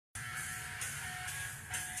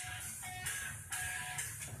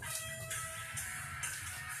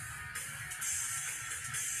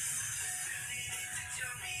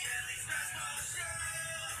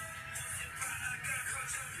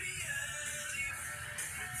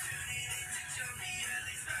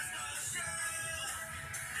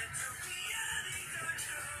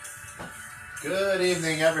Good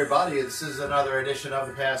evening, everybody. This is another edition of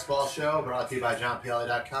the Passball Show, brought to you by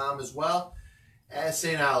JohnPLA.com as well as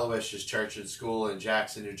St. Aloysius Church and School in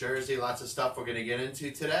Jackson, New Jersey. Lots of stuff we're going to get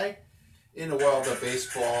into today in the world of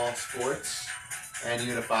baseball, sports, and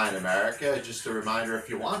unifying America. Just a reminder, if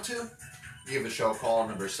you want to, give the show a call,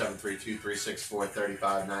 number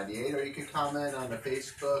 732-364-3598, or you can comment on the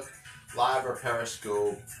Facebook Live or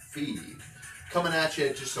Periscope feed. Coming at you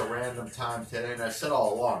at just a random time today, and I said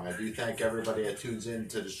all along, I do thank everybody that tunes in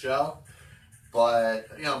to the show, but,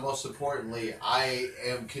 most importantly, I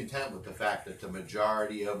am content with the fact that the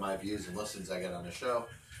majority of my views and listens I get on the show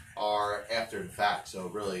are after the fact, so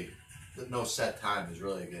really, no set time is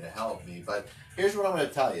really going to help me. But here's what I'm going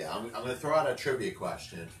to tell you. I'm going to throw out a trivia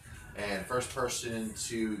question, and first person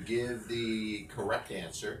to give the correct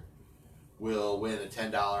answer will win a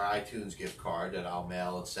 $10 iTunes gift card that I'll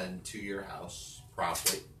mail and send to your house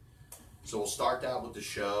promptly. So we'll start that with the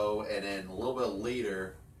show, and then a little bit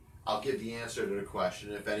later, I'll give the answer to the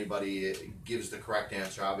question. If anybody gives the correct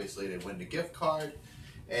answer, obviously they win the gift card,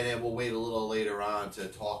 and then we'll wait a little later on to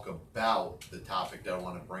talk about the topic that I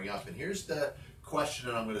want to bring up. And here's the question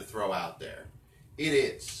that I'm going to throw out there. It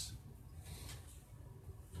is,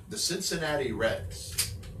 the Cincinnati Reds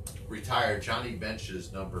retired Johnny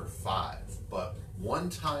Bench's number 5, but one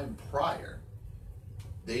time prior,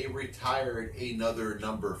 they retired another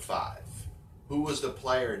number 5. Who was the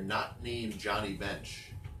player not named Johnny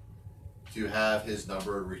Bench to have his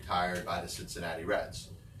number retired by the Cincinnati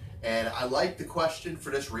Reds? And I like the question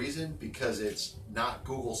for this reason, because it's not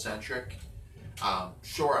Google-centric.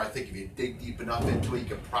 Sure, I think if you dig deep enough into it, you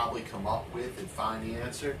can probably come up with and find the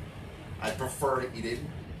answer. I'd prefer that you didn't.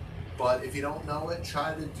 But if you don't know it,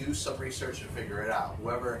 try to do some research and figure it out.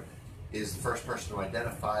 Whoever is the first person to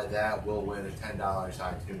identify that will win a $10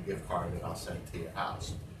 iTunes gift card that I'll send to your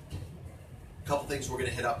house. A couple things we're going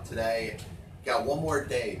to hit up today. Got one more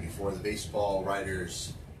day before the baseball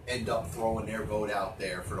writers end up throwing their vote out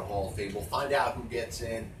there for the Hall of Fame. We'll find out who gets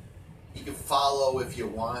in. You can follow, if you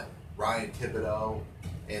want, Ryan Thibodeau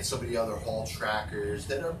and some of the other Hall trackers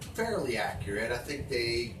that are fairly accurate. I think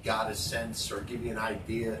they got a sense or give you an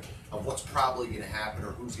idea of what's probably going to happen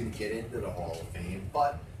or who's going to get into the Hall of Fame.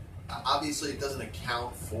 But obviously it doesn't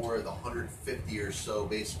account for the 150 or so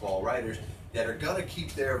baseball writers that are going to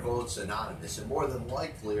keep their votes anonymous and more than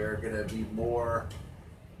likely are going to be more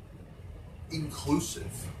inclusive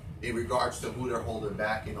in regards to who they're holding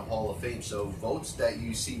back in the Hall of Fame. So votes that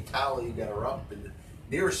you see tallied that are up and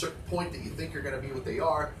near a certain point that you think are going to be what they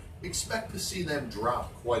are, expect to see them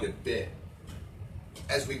drop quite a bit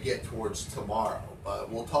as we get towards tomorrow. But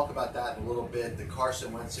we'll talk about that in a little bit. The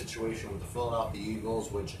Carson Wentz situation with the Philadelphia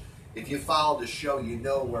Eagles, which if you follow the show, you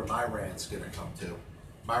know where my rant's going to come to.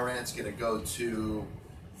 My rant's going to go to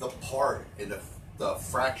the part in the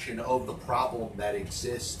fraction of the problem that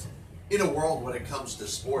exists in a world when it comes to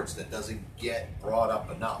sports that doesn't get brought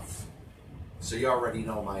up enough. So you already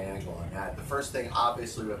know my angle on that. The first thing,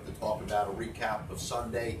 obviously, we have to talk about a recap of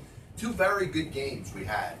Sunday. 2 very good games we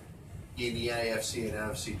had in the AFC and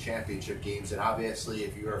NFC championship games. And obviously,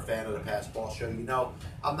 if you're a fan of the Passball Show, you know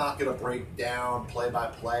I'm not going to break down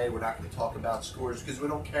play-by-play. We're not going to talk about scores because we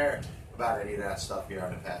don't care about any of that stuff here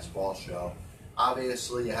on the Passball Show.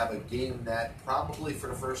 Obviously, you have a game that probably for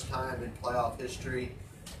the first time in playoff history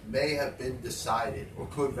may have been decided or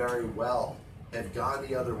could very well have gone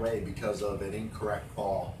the other way because of an incorrect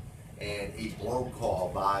call and a blown call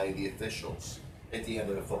by the officials at the end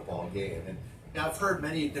of the football game. And now I've heard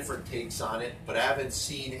many different takes on it, but I haven't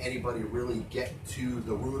seen anybody really get to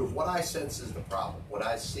the root of what I sense is the problem. What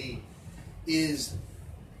I see is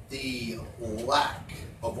the lack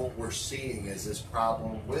of what we're seeing as this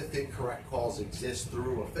problem with incorrect calls exists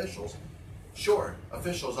through officials. Sure,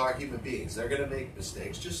 officials are human beings. They're going to make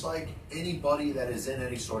mistakes, just like anybody that is in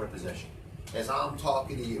any sort of position. As I'm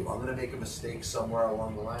talking to you, I'm going to make a mistake somewhere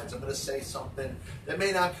along the lines. I'm going to say something that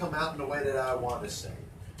may not come out in the way that I want to say.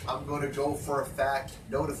 I'm going to go for a fact,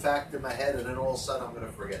 know the fact in my head, and then all of a sudden I'm going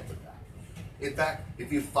to forget the fact. In fact,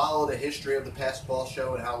 if you follow the history of the Passball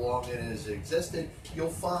Show and how long it has existed, you'll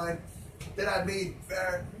find that I've made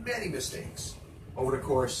very many mistakes over the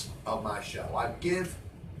course of my show. I give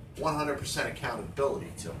 100%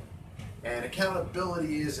 accountability to them. And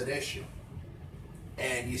accountability is an issue.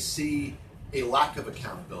 And you see a lack of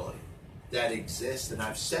accountability that exists, and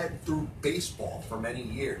I've said through baseball for many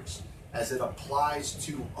years, as it applies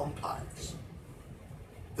to umpires.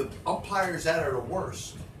 The umpires that are the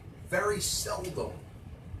worst very seldom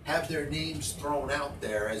have their names thrown out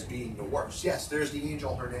there as being the worst. Yes, there's the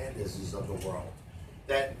Angel Hernandezes of the world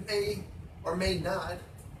that may or may not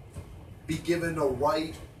be given the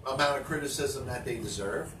right amount of criticism that they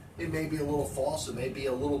deserve. it may be a little false. It may be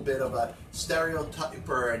a little bit of a stereotype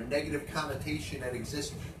or a negative connotation that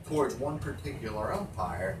exists towards one particular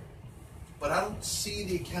umpire. But I don't see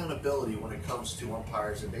the accountability when it comes to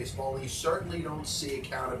umpires in baseball. And you certainly don't see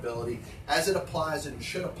accountability as it applies and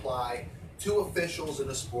should apply to officials in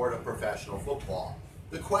the sport of professional football.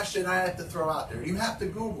 The question I have to throw out there, you have to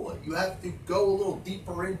Google it. You have to go a little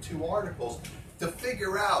deeper into articles to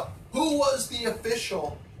figure out who was the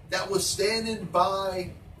official that was standing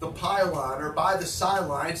by the pylon or by the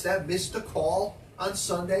sidelines that missed a call on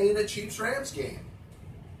Sunday in a Chiefs-Rams game.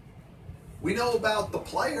 We know about the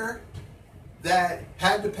player that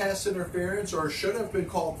had the pass interference or should have been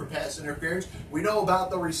called for pass interference. We know about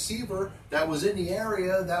the receiver that was in the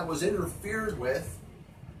area that was interfered with,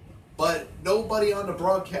 but nobody on the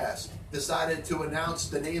broadcast decided to announce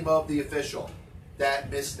the name of the official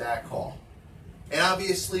that missed that call. And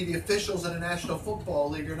obviously the officials in the National Football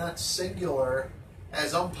League are not singular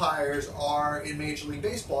as umpires are in Major League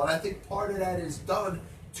Baseball. And I think part of that is done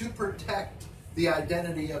to protect the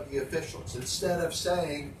identity of the officials. Instead of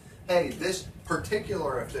saying, hey, this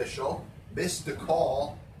particular official missed the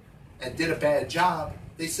call and did a bad job,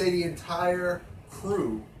 they say the entire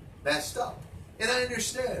crew messed up. And I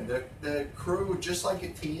understand the crew, just like a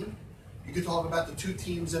team, you could talk about the two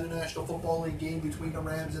teams in the National Football League game between the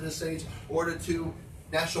Rams and the Saints, or the two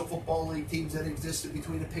National Football League teams that existed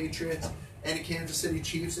between the Patriots and the Kansas City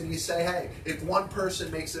Chiefs, and you say, hey, if one person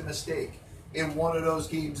makes a mistake in one of those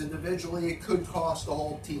games individually, it could cost the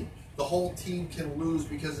whole team. The whole team can lose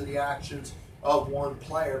because of the actions of one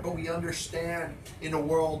player. But we understand in the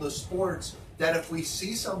world of sports that if we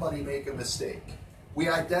see somebody make a mistake, we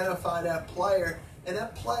identify that player, and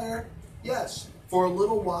that player, yes, for a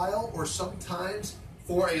little while or sometimes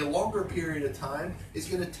for a longer period of time, is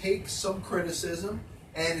going to take some criticism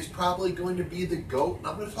and is probably going to be the GOAT. And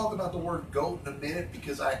I'm going to talk about the word GOAT in a minute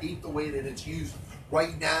because I hate the way that it's used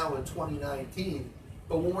right now in 2019.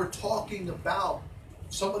 But when we're talking about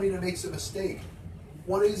somebody that makes a mistake,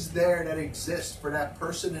 what is there that exists for that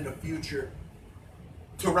person in the future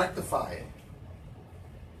to rectify it?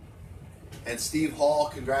 And Steve Hall,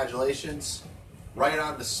 congratulations, right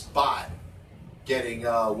on the spot, getting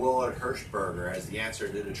Willard Hirschberger as the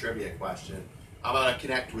answer to the trivia question. I'm going to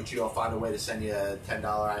connect with you. I'll find a way to send you a $10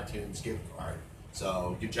 iTunes gift card.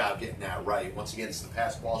 So good job getting that right. Once again, it's the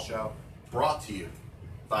Passball Show, brought to you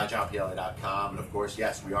by JohnPLA.com. And of course,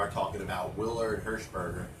 yes, we are talking about Willard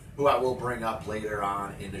Hirschberger, who I will bring up later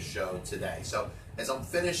on in the show today. So as I'm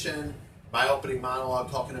finishing my opening monologue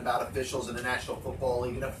talking about officials in the National Football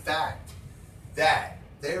League and the fact that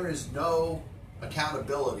there is no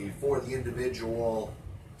accountability for the individual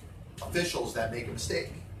officials that make a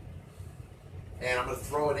mistake. And I'm going to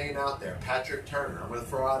throw a name out there, Patrick Turner. I'm going to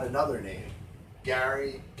throw out another name,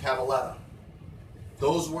 Gary Cavaletta.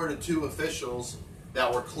 Those were the two officials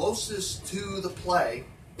that were closest to the play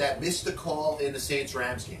that missed the call in the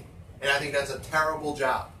Saints-Rams game. And I think that's a terrible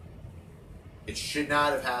job. It should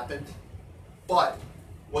not have happened. But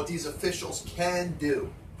what these officials can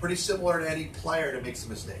do, pretty similar to any player that makes a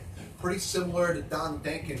mistake, pretty similar to Don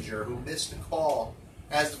Denkinger, who missed the call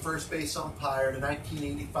as the first base umpire in the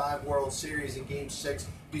 1985 World Series in Game 6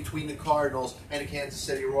 between the Cardinals and the Kansas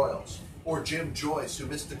City Royals. Or Jim Joyce, who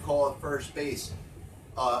missed the call at first base,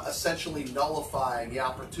 essentially nullifying the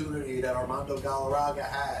opportunity that Armando Galarraga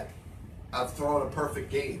had of throwing a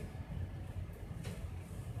perfect game.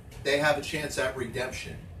 They have a chance at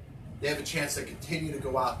redemption. They have a chance to continue to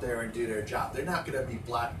go out there and do their job. They're not going to be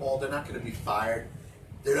blackballed. They're not going to be fired.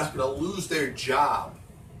 They're not going to lose their job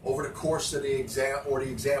over the course of the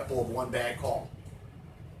example of one bad call.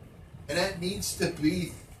 And that needs to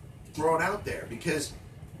be thrown out there, because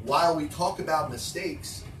while we talk about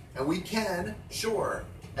mistakes, and we can, sure,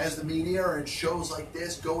 as the media or in shows like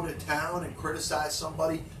this, go to town and criticize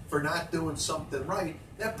somebody for not doing something right,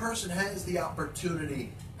 that person has the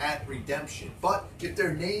opportunity at redemption. But if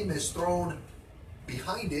their name is thrown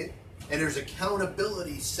behind it and there's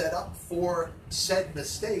accountability set up for said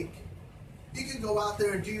mistake, you can go out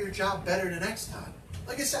there and do your job better the next time.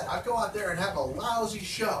 Like I said, I go out there and have a lousy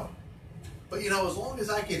show. But, you know, as long as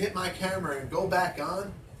I can hit my camera and go back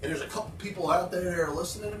on, and there's a couple people out there that are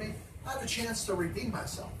listening to me, I have a chance to redeem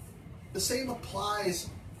myself. The same applies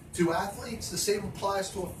to athletes. The same applies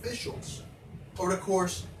to officials over the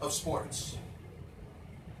course of sports.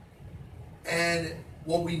 And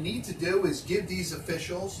what we need to do is give these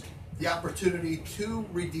officials the opportunity to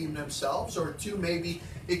redeem themselves, or to maybe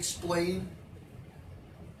explain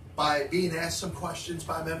by being asked some questions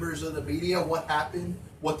by members of the media. What happened?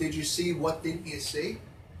 What did you see? What didn't you see?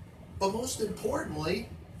 But most importantly,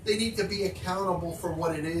 they need to be accountable for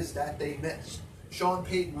what it is that they missed. Sean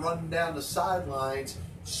Payton running down the sidelines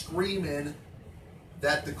screaming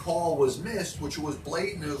that the call was missed, which was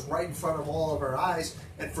blatant. It was right in front of all of our eyes.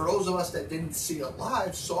 And for those of us that didn't see it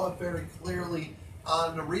live, saw it very clearly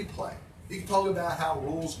on the replay. You can talk about how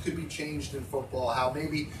rules could be changed in football, how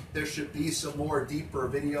maybe there should be some more deeper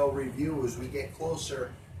video review as we get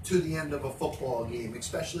closer to the end of a football game,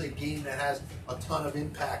 especially a game that has a ton of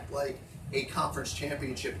impact like a conference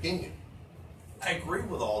championship game. I agree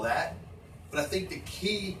with all that, but I think the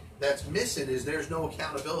key that's missing is there's no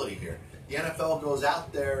accountability here. The NFL goes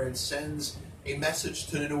out there and sends a message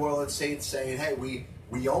to the New Orleans Saints saying, hey,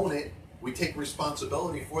 we own it, we take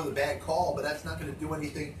responsibility for the bad call, but that's not going to do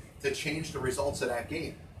anything to change the results of that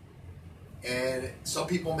game. And some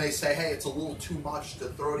people may say, hey, it's a little too much to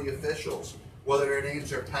throw the officials, whether their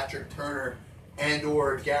names are Patrick Turner and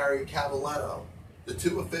or Gary Cavaletto, the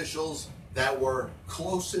two officials that were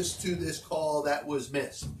closest to this call that was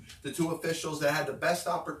missed, the two officials that had the best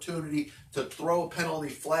opportunity to throw a penalty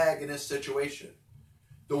flag in this situation,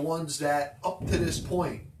 the ones that up to this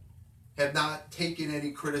point have not taken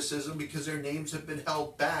any criticism because their names have been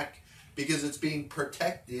held back because it's being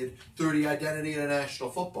protected through the identity of the National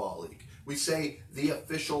Football League. We say the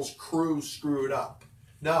officials' crew screwed up.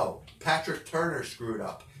 No, Patrick Turner screwed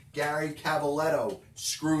up. Gary Cavaletto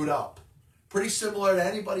screwed up. Pretty similar to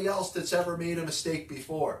anybody else that's ever made a mistake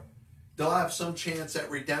before. They'll have some chance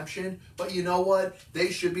at redemption, but you know what?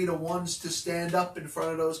 They should be the ones to stand up in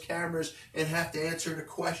front of those cameras and have to answer the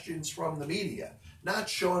questions from the media. Not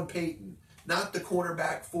Sean Payton, not the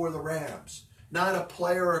quarterback for the Rams, not a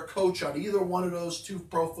player or coach on either one of those two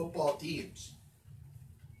pro football teams.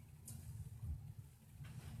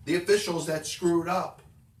 The officials that screwed up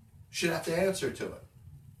should have to answer to it.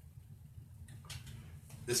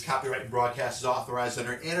 This copyright and broadcast is authorized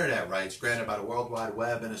under internet rights granted by the World Wide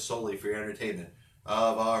Web and is solely for your entertainment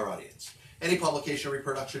of our audience. Any publication,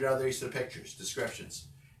 reproduction, or other use of pictures, descriptions,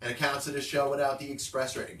 and accounts of this show without the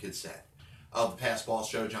express written consent of the Pass Ball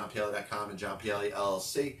Show, JohnPielli.com, and John Pielli,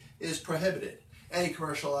 LLC, is prohibited. Any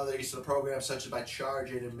commercial or other use of the program, such as by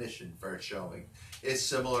charging admission for its showing, is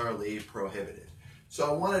similarly prohibited. So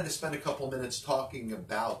I wanted to spend a couple minutes talking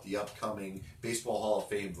about the upcoming Baseball Hall of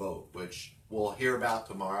Fame vote, which we'll hear about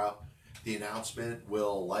tomorrow. The announcement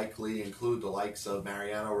will likely include the likes of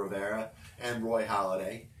Mariano Rivera and Roy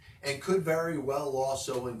Halladay, and could very well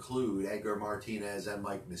also include Edgar Martinez and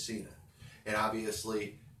Mike Mussina. And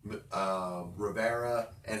obviously, Rivera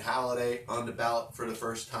and Halladay on the ballot for the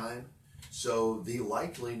first time. So the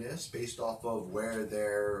likeliness, based off of where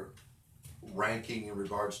they're ranking in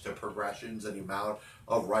regards to progressions and the amount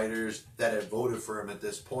of writers that have voted for him at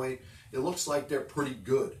this point, it looks like they're pretty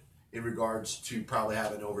good in regards to probably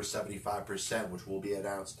having over 75%, which will be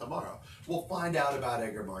announced tomorrow. We'll find out about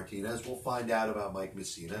Edgar Martinez. We'll find out about Mike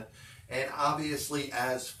Mussina. And obviously,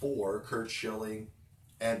 as for Curt Schilling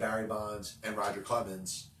and Barry Bonds and Roger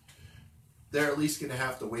Clemens, they're at least going to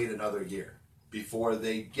have to wait another year before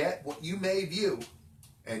they get what you may view,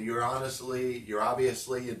 and you're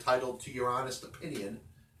obviously entitled to your honest opinion,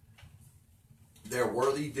 they're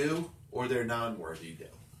worthy due or they're non-worthy due.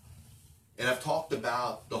 And I've talked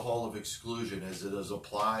about the Hall of Exclusion as it has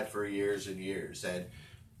applied for years and years, and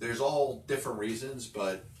there's all different reasons,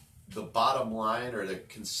 but the bottom line or the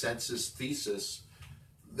consensus thesis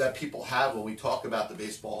that people have when we talk about the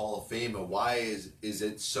Baseball Hall of Fame and why is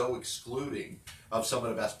it so excluding of some of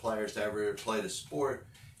the best players to ever play the sport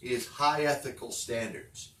is high ethical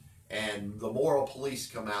standards. And the moral police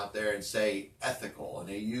come out there and say ethical, and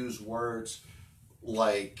they use words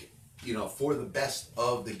like, you know, for the best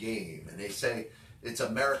of the game. And they say it's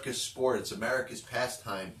America's sport, it's America's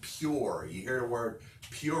pastime, pure. You hear the word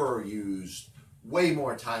pure used way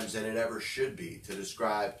more times than it ever should be to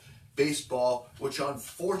describe baseball, which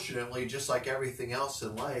unfortunately, just like everything else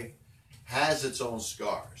in life, has its own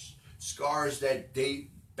scars. Scars that date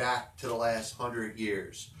back to the last 100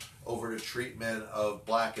 years over the treatment of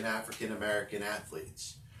Black and African American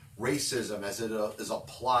athletes. Racism as it is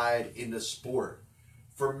applied in the sport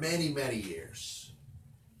for many, many years.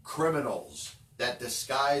 Criminals that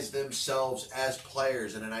disguise themselves as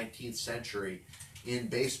players in the 19th century in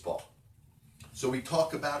baseball. So we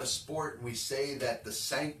talk about a sport and we say that the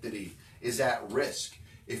sanctity is at risk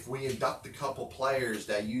if we induct a couple players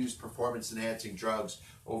that use performance-enhancing drugs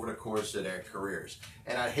over the course of their careers.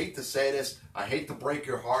 And I hate to say this, I hate to break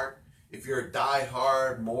your heart. If you're a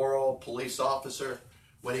die-hard moral police officer,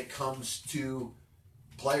 when it comes to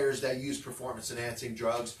players that use performance-enhancing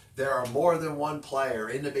drugs, there are more than one player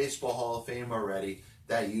in the Baseball Hall of Fame already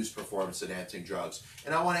that use performance-enhancing drugs.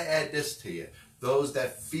 And I want to add this to you. Those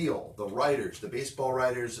that feel, the writers, the baseball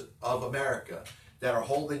writers of America, that are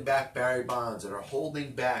holding back Barry Bonds, that are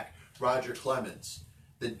holding back Roger Clemens.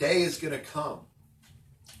 The day is going to come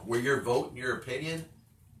where your vote and your opinion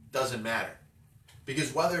doesn't matter.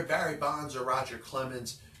 Because whether Barry Bonds or Roger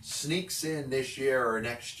Clemens sneaks in this year or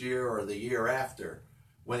next year or the year after,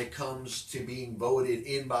 when it comes to being voted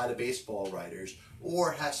in by the baseball writers,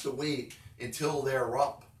 or has to wait until they're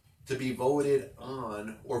up to be voted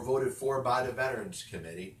on or voted for by the Veterans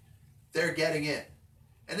Committee, they're getting in.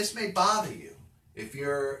 And this may bother you if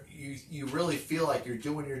you really feel like you're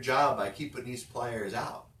doing your job by keeping these players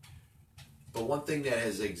out. But one thing that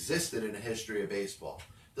has existed in the history of baseball,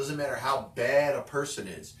 doesn't matter how bad a person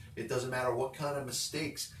is, it doesn't matter what kind of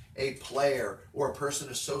mistakes a player or a person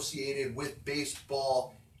associated with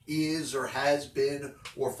baseball is or has been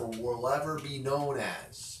or will ever be known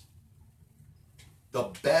as.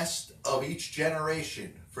 The best of each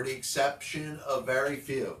generation, for the exception of very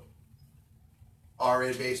few, are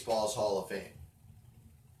in baseball's Hall of Fame.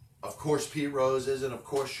 Of course Pete Rose isn't, of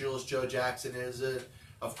course Shoeless Joe Jackson isn't,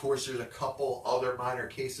 of course there's a couple other minor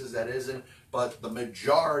cases that isn't, but the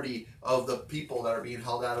majority of the people that are being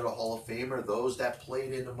held out of the Hall of Fame are those that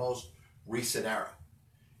played in the most recent era.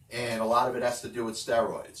 And a lot of it has to do with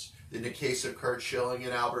steroids. In the case of Curt Schilling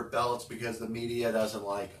and Albert Belle, it's because the media doesn't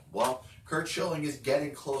like him. Well, Curt Schilling is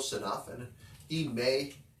getting close enough, and he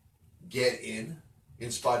may get in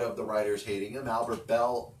spite of the writers hating him. Albert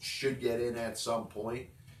Belle should get in at some point,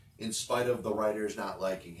 in spite of the writers not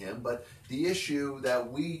liking him. But the issue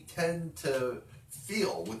that we tend to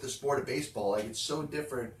feel with the sport of baseball, like it's so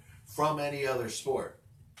different from any other sport,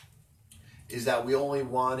 is that we only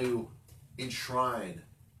want to enshrine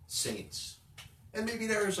saints. And maybe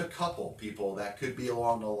there's a couple people that could be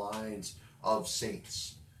along the lines of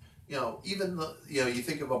saints. Even you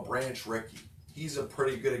think of a Branch Rickey. He's a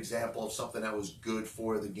pretty good example of something that was good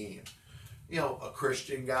for the game. A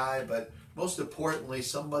Christian guy, but most importantly,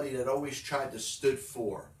 somebody that always tried to stood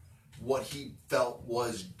for what he felt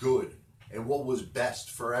was good and what was best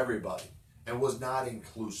for everybody and was not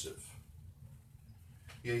inclusive.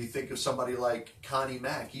 You think of somebody like Connie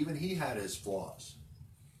Mack. Even he had his flaws.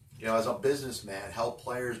 As a businessman, helped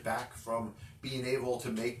players back from being able to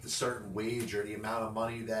make the certain wage or the amount of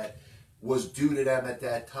money that was due to them at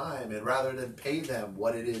that time. And rather than pay them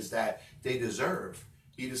what it is that they deserve,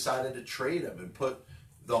 he decided to trade them and put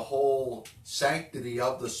the whole sanctity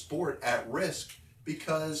of the sport at risk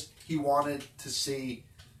because he wanted to see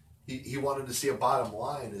a bottom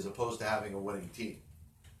line as opposed to having a winning team.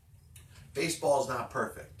 Baseball is not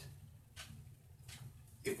perfect.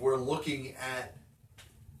 If we're looking at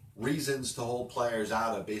reasons to hold players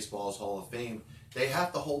out of baseball's Hall of Fame, they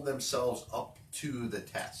have to hold themselves up to the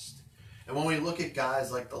test. And when we look at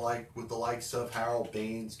guys with the likes of Harold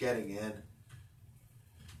Baines getting in,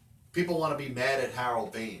 people want to be mad at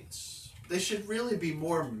Harold Baines. They should really be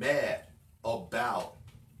more mad about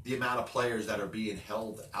the amount of players that are being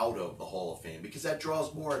held out of the Hall of Fame, because that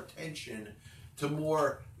draws more attention to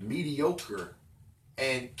more mediocre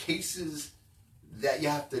and cases that you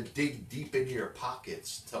have to dig deep into your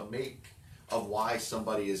pockets to make of why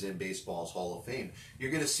somebody is in baseball's Hall of Fame.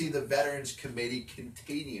 You're going to see the Veterans Committee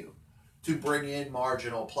continue to bring in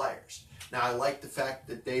marginal players. Now, I like the fact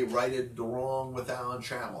that they righted the wrong with Alan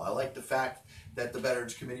Trammell. I like the fact that the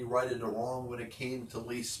Veterans Committee righted the wrong when it came to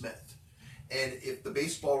Lee Smith. And if the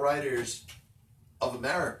baseball writers of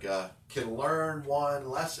America can learn one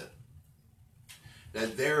lesson,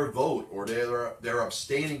 that their vote or their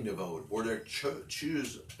abstaining to vote or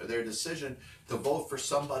their decision to vote for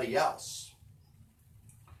somebody else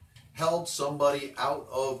held somebody out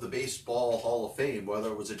of the Baseball Hall of Fame, whether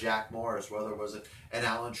it was a Jack Morris, whether it was an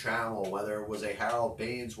Alan Trammell, whether it was a Harold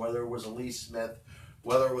Baines, whether it was a Lee Smith,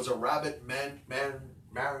 whether it was a Rabbit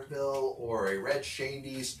Marinville or a Red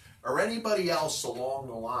Shandies, or anybody else along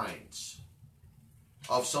the lines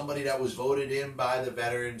of somebody that was voted in by the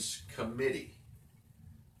Veterans Committee.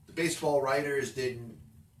 The baseball writers didn't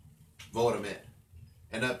vote him in,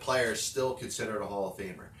 and that player is still considered a Hall of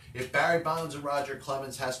Famer. If Barry Bonds and Roger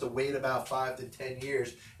Clemens has to wait about 5 to 10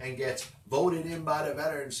 years and gets voted in by the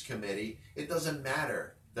Veterans Committee, it doesn't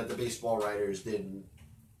matter that the baseball writers didn't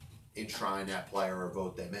enshrine that player or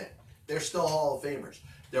vote them in. They're still Hall of Famers.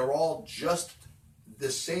 They're all just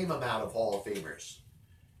the same amount of Hall of Famers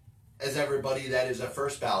as everybody that is a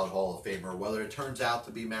first ballot Hall of Famer, whether it turns out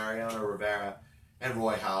to be Mariano Rivera and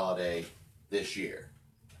Roy Halladay this year.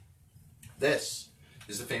 This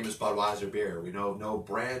is the famous Budweiser beer. We know of no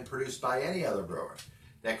brand produced by any other brewer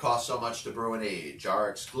that costs so much to brew and age. Our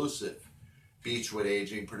exclusive Beechwood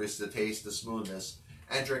aging produces the taste, the smoothness,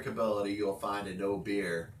 and drinkability you'll find in no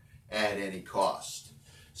beer at any cost.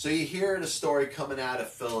 So you hear the story coming out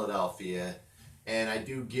of Philadelphia And I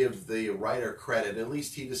do give the writer credit. At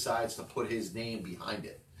least he decides to put his name behind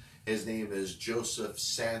it. His name is Joseph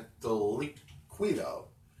Santoliquito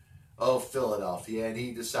of Philadelphia, and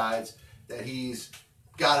he decides that he's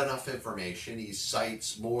got enough information. He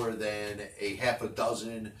cites more than a half a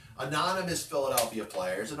dozen anonymous Philadelphia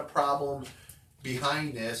players, and the problem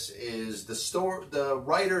behind this is the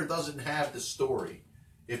writer doesn't have the story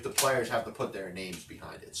if the players have to put their names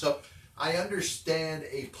behind it. So I understand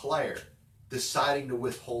a player deciding to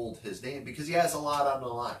withhold his name because he has a lot on the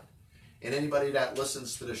line. And anybody that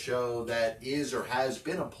listens to the show that is or has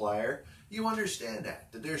been a player, you understand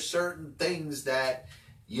that there's certain things that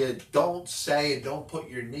you don't say and don't put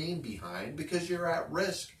your name behind because you're at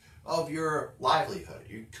risk of your livelihood.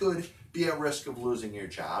 You could be at risk of losing your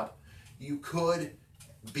job. You could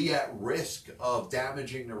be at risk of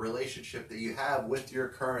damaging the relationship that you have with your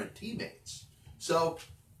current teammates. So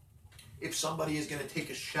if somebody is going to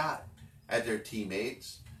take a shot at their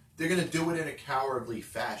teammates, they're going to do it in a cowardly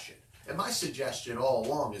fashion. And my suggestion all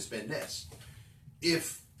along has been this.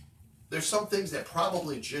 If there's some things that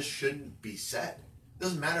probably just shouldn't be said, it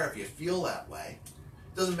doesn't matter if you feel that way.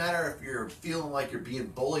 It doesn't matter if you're feeling like you're being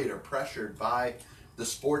bullied or pressured by the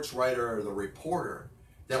sports writer or the reporter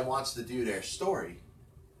that wants to do their story.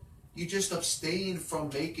 You just abstain from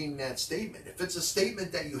making that statement. If it's a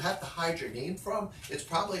statement that you have to hide your name from, it's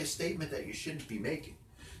probably a statement that you shouldn't be making.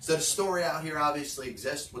 So the story out here obviously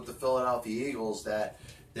exists with the Philadelphia Eagles that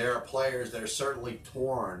there are players that are certainly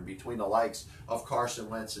torn between the likes of Carson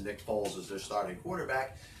Wentz and Nick Foles as their starting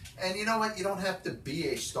quarterback. And you know what? You don't have to be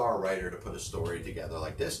a star writer to put a story together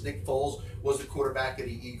like this. Nick Foles was the quarterback of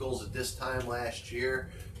the Eagles at this time last year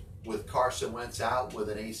with Carson Wentz out with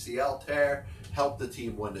an ACL tear, helped the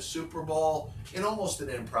team win the Super Bowl in almost an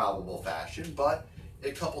improbable fashion, but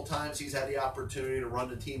a couple times he's had the opportunity to run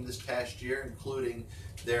the team this past year, including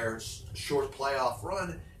their short playoff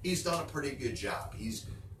run. He's done a pretty good job.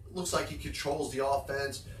 Looks like he controls the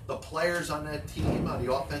offense. The players on that team on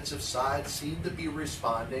the offensive side seem to be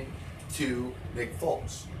responding to Nick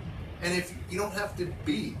Foles. And if you don't have to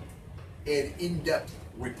be an in-depth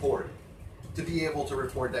reporter to be able to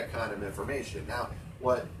report that kind of information. Now,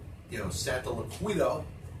 what Santoliquito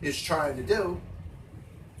is trying to do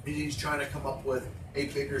is he's trying to come up with a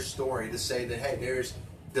bigger story to say that, hey, there's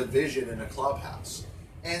division in the clubhouse,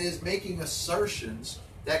 and is making assertions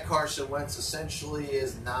that Carson Wentz essentially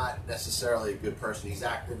is not necessarily a good person. He's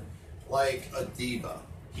acting like a diva.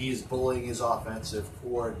 He's bullying his offensive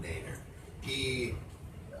coordinator. He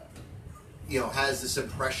has this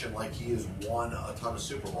impression like he has won a ton of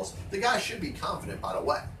Super Bowls. The guy should be confident, by the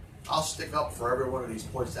way. I'll stick up for every one of these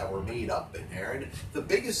points that were made up in there. And the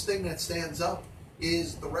biggest thing that stands up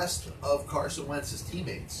is the rest of Carson Wentz's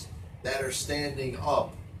teammates that are standing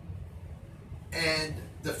up and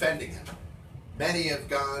defending him. Many have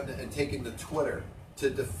gone and taken to Twitter to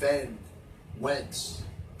defend Wentz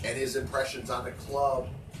and his impressions on the club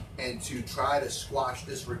and to try to squash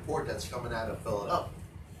this report that's coming out of Philadelphia.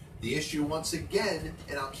 The issue, once again,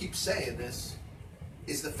 and I'll keep saying this,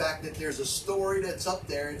 is the fact that there's a story that's up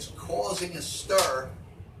there, it's causing a stir,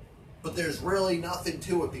 but there's really nothing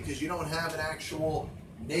to it because you don't have an actual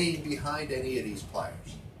name behind any of these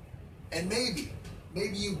players. And maybe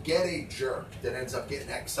you get a jerk that ends up getting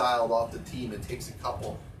exiled off the team and takes a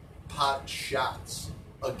couple pot shots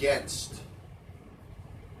against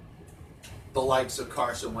the likes of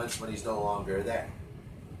Carson Wentz when he's no longer there.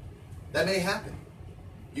 That may happen.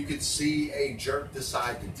 You could see a jerk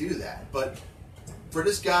decide to do that. But for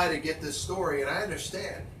this guy to get this story, and I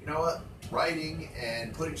understand, you know what? Writing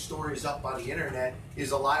and putting stories up on the internet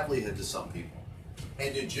is a livelihood to some people.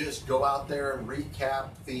 And to just go out there and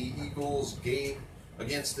recap the Eagles game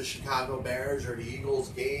against the Chicago Bears or the Eagles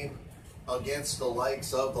game against the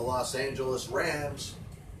likes of the Los Angeles Rams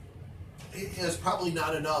is probably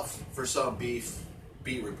not enough for some beat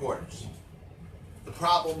reporters. The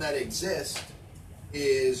problem that exists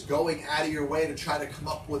is going out of your way to try to come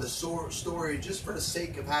up with a story just for the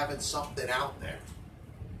sake of having something out there.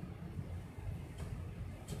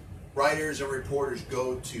 Writers and reporters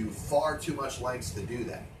go to far too much lengths to do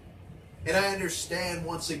that. And I understand,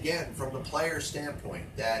 once again, from the player standpoint,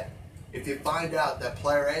 that if you find out that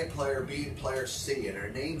player A, player B, and player C, and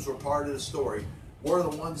their names were part of the story, were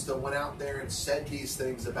the ones that went out there and said these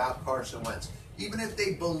things about Carson Wentz, even if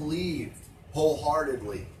they believed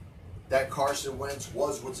wholeheartedly that Carson Wentz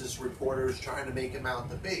was what this reporter is trying to make him out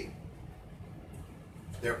to be,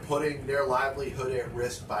 they're putting their livelihood at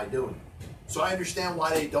risk by doing it. So I understand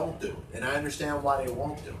why they don't do it, and I understand why they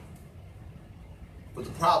won't do it. But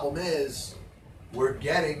the problem is, we're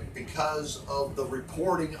getting, because of the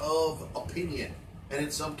reporting of opinion and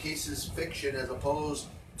in some cases fiction as opposed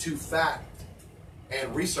to fact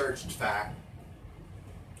and researched fact,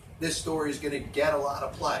 this story is going to get a lot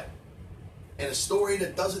of play. And a story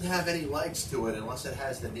that doesn't have any legs to it unless it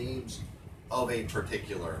has the names of a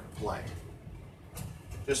particular player.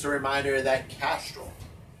 Just a reminder that Castrol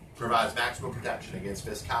provides maximum protection against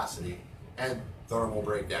viscosity and thermal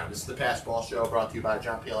breakdown. This is the Passball Show, brought to you by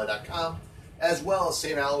JohnPLA.com, as well as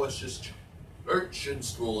St. Aloysius Urchin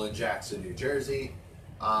School in Jackson, New Jersey.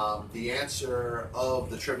 The answer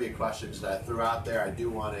of the trivia questions that I threw out there, I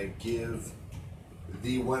do want to give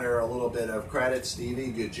the winner a little bit of credit.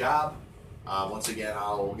 Stevie, good job. Once again,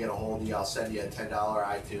 I'll get a hold of you. I'll send you a $10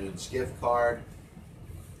 iTunes gift card.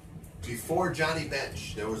 Before Johnny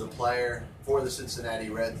Bench, there was a player for the Cincinnati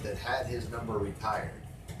Reds that had his number retired.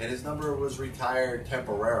 And his number was retired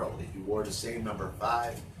temporarily. He wore the same number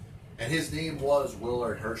 5. And his name was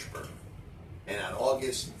Willard Hershberger. And on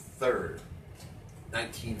August 3rd,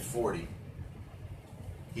 1940,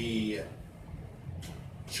 he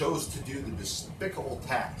chose to do the despicable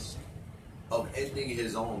task of ending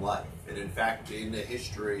his own life. And in fact, in the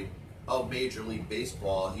history of Major League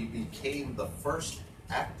Baseball, he became the first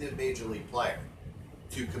active Major League player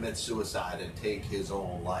to commit suicide and take his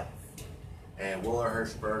own life. And Willard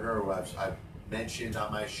Hershberger, who I've mentioned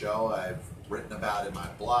on my show, I've written about in my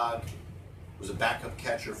blog, was a backup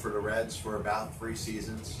catcher for the Reds for about 3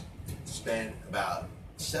 seasons, spent about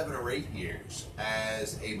 7 or 8 years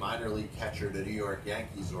as a minor league catcher in the New York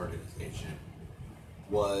Yankees organization.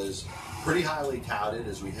 Was pretty highly touted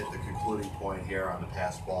as we hit the concluding point here on the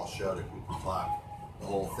Passball Show to cuckoo clock the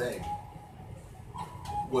whole thing.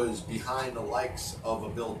 Was behind the likes of a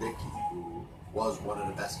Bill Dickey, who was one of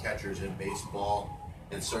the best catchers in baseball,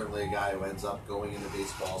 and certainly a guy who ends up going into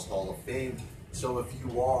baseball's Hall of Fame. So if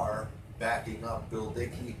you are backing up Bill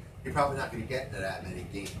Dickey, you're probably not going to get into that many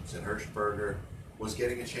games. And Hershberger was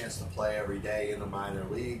getting a chance to play every day in the minor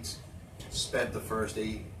leagues, spent the first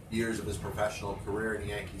 8 years of his professional career in the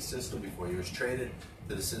Yankee system before he was traded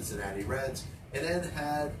to the Cincinnati Reds, and then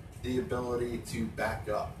had the ability to back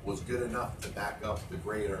up, was good enough to back up the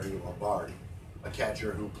great Ernie Lombardi, a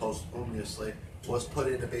catcher who posthumously was put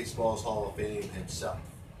into baseball's Hall of Fame himself.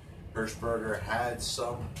 Hershberger had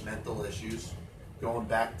some mental issues going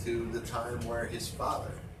back to the time where his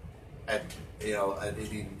father, in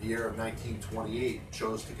the year of 1928,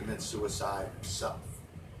 chose to commit suicide himself.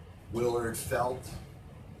 Willard felt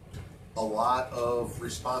a lot of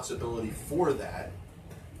responsibility for that,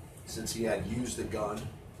 since he had used a gun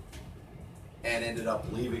and ended up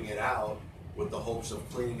leaving it out with the hopes of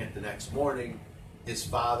cleaning it the next morning. His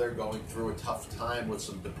father going through a tough time with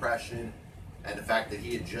some depression, and the fact that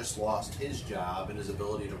he had just lost his job and his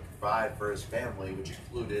ability to provide for his family, which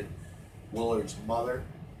included Willard's mother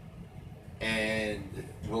and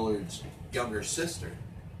Willard's younger sister,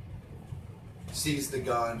 sees the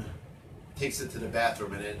gun, takes it to the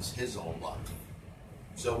bathroom, and ends his own life.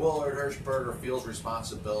 So Willard Hershberger feels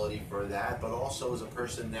responsibility for that, but also is a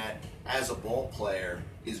person that, as a ball player,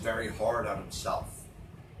 is very hard on himself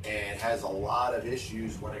and has a lot of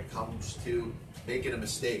issues when it comes to making a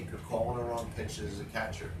mistake or calling the wrong pitches as a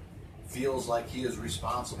catcher. Feels like he is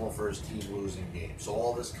responsible for his team losing games. So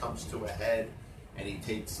all this comes to a head, and he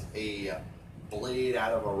takes a blade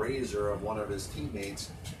out of a razor of one of his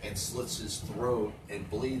teammates and slits his throat and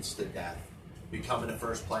bleeds to death, becoming the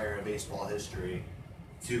first player in baseball history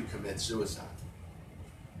to commit suicide.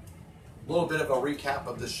 A little bit of a recap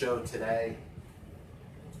of the show today.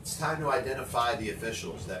 It's time to identify the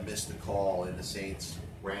officials that missed the call in the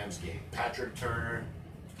Saints-Rams game. Patrick Turner,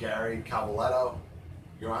 Gary Cavaletto,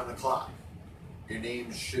 you're on the clock. Your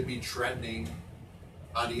names should be trending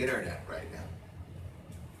on the internet right now.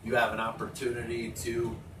 You have an opportunity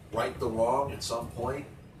to right the wrong at some point.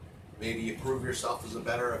 Maybe you prove yourself as a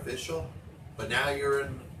better official, but now you're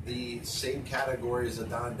in the same category as a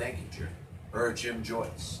Don Denkinger or a Jim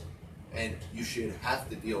Joyce, and you should have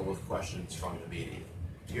to deal with questions from the media.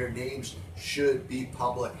 Your names should be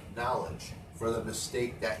public knowledge for the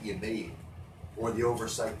mistake that you made or the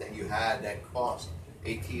oversight that you had that cost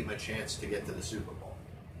a team a chance to get to the Super Bowl.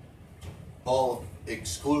 Hall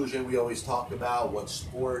exclusion, we always talk about what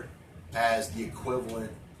sport has the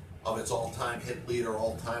equivalent of its all-time hit leader,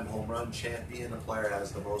 all-time home run champion. The player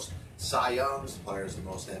has the most Cy Youngs, the player has the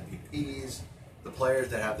most MVPs, the players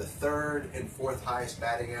that have the 3rd and 4th highest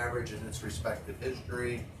batting average in its respective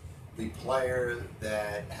history, the player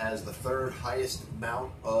that has the 3rd highest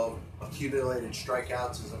amount of accumulated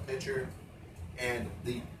strikeouts as a pitcher, and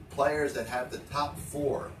the players that have the top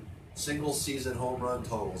 4 single-season home run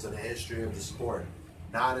totals in the history of the sport,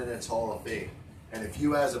 not in its Hall of Fame. And if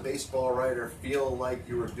you as a baseball writer feel like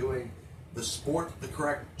you are doing the sport the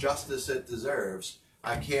correct justice it deserves.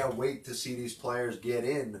 I can't wait to see these players get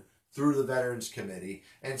in through the Veterans Committee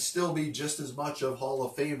and still be just as much of Hall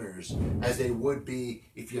of Famers as they would be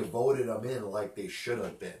if you voted them in like they should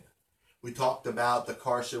have been. We talked about the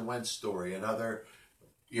Carson Wentz story, another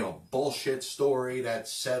bullshit story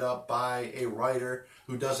that's set up by a writer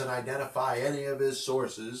who doesn't identify any of his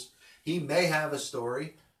sources. He may have a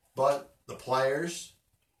story, but the players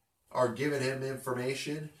are giving him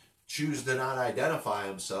information, choose to not identify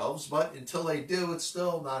themselves, but until they do, it's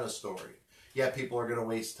still not a story. Yet people are going to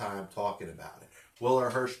waste time talking about it.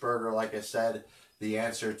 Willard Hirschberger, like I said, the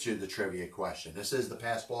answer to the trivia question. This is the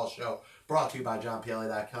Passball Show, brought to you by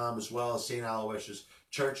JohnPielli.com, as well as St. Aloysius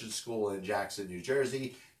Church and School in Jackson, New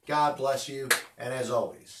Jersey. God bless you, and as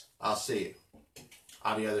always, I'll see you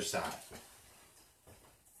on the other side.